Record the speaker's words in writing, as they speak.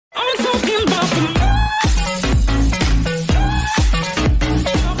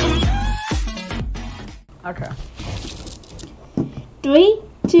Okay. 3,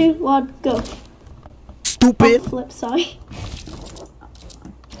 2, 1, go. Stupid. Oh, flip, sorry.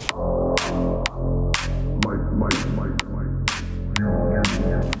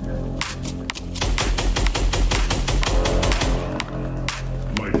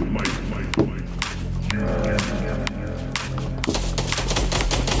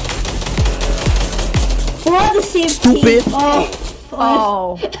 What the same Stupid. Team.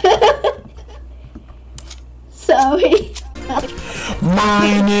 Oh. Sorry.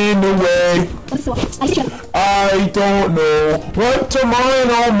 Mine in the way. I don't know what to mine.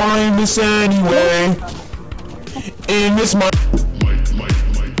 I'll mine this anyway. In this mine.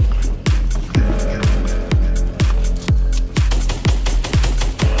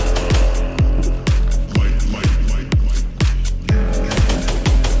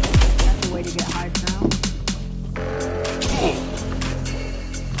 That's the way to get high now.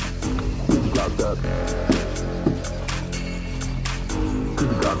 Got that.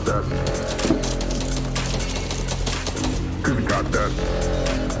 Got that. Got that. Got that.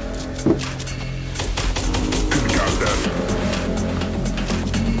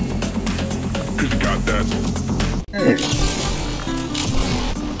 Got that.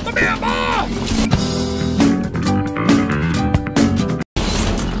 Come here, boy!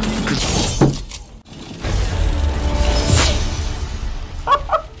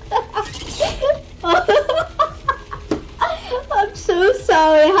 I'm so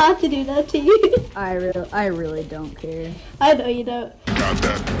sorry I had to do that to you. I really don't care. I know you don't. Got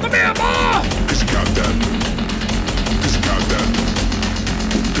that. Come here, boy! Got that. Got that.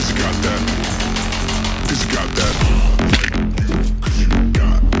 Got that. Got that.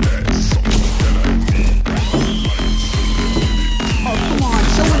 Oh, come on,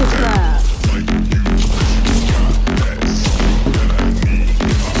 show me the crap.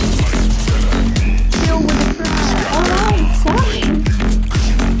 Chill with the crap. Alright, sorry.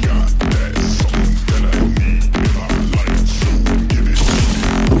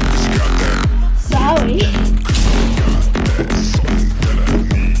 Sorry.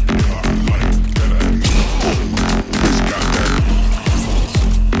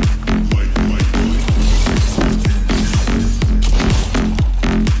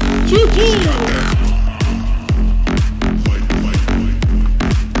 GG!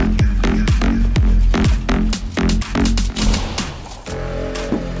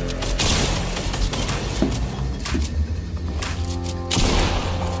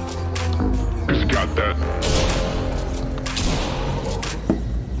 Got that.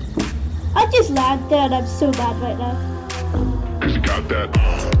 I just lagged there and I'm so bad right now. Got that.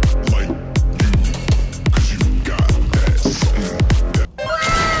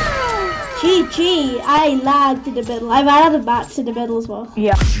 GG! I lagged in the middle. I ran out of bats in the middle as well.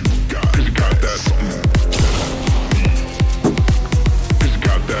 Yeah. Got that. Got that.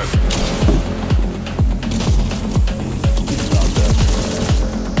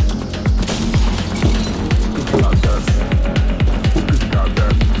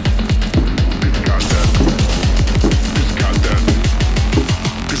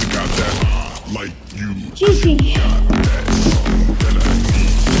 GG!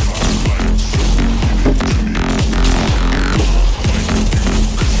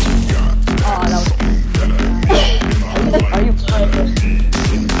 Are you playing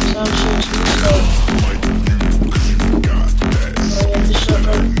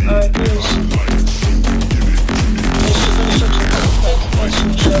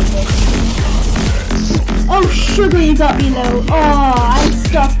Oh, sugar, you got me low. Oh, I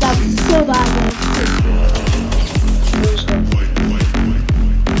stuffed up so bad.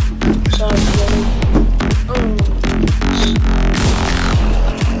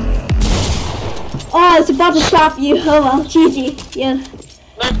 Oh, it's about to stop you. Oh well, GG. Yeah.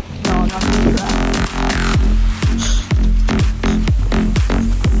 No, not the crap.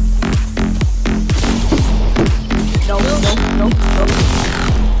 Nope.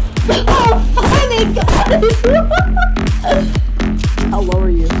 Oh my god! How low are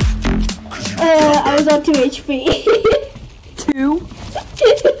you? I was on 2 HP. 2?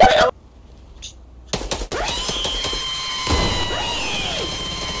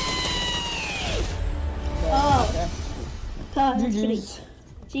 Oh. God, that's pretty.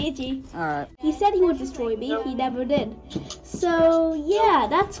 GG. Alright. He said he would destroy me, he never did. So, yeah,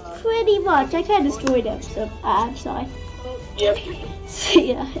 that's pretty much. I kind of destroyed him, so I'm sorry. Yep. So,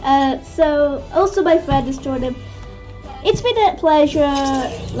 yeah, so, also my friend destroyed him. It's been a pleasure,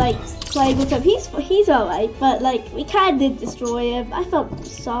 like, playing with him. He's alright, but, like, we kind of did destroy him. I felt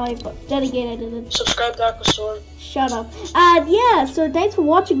sorry, but then again, I didn't. Subscribe to Aquastorm. Shut up. And yeah, so thanks for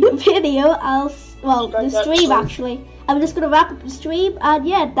watching the video. The stream, actually. I'm just gonna wrap up the stream, and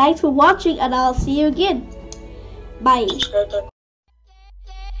yeah, thanks for watching, and I'll see you again. Bye. Subscribe to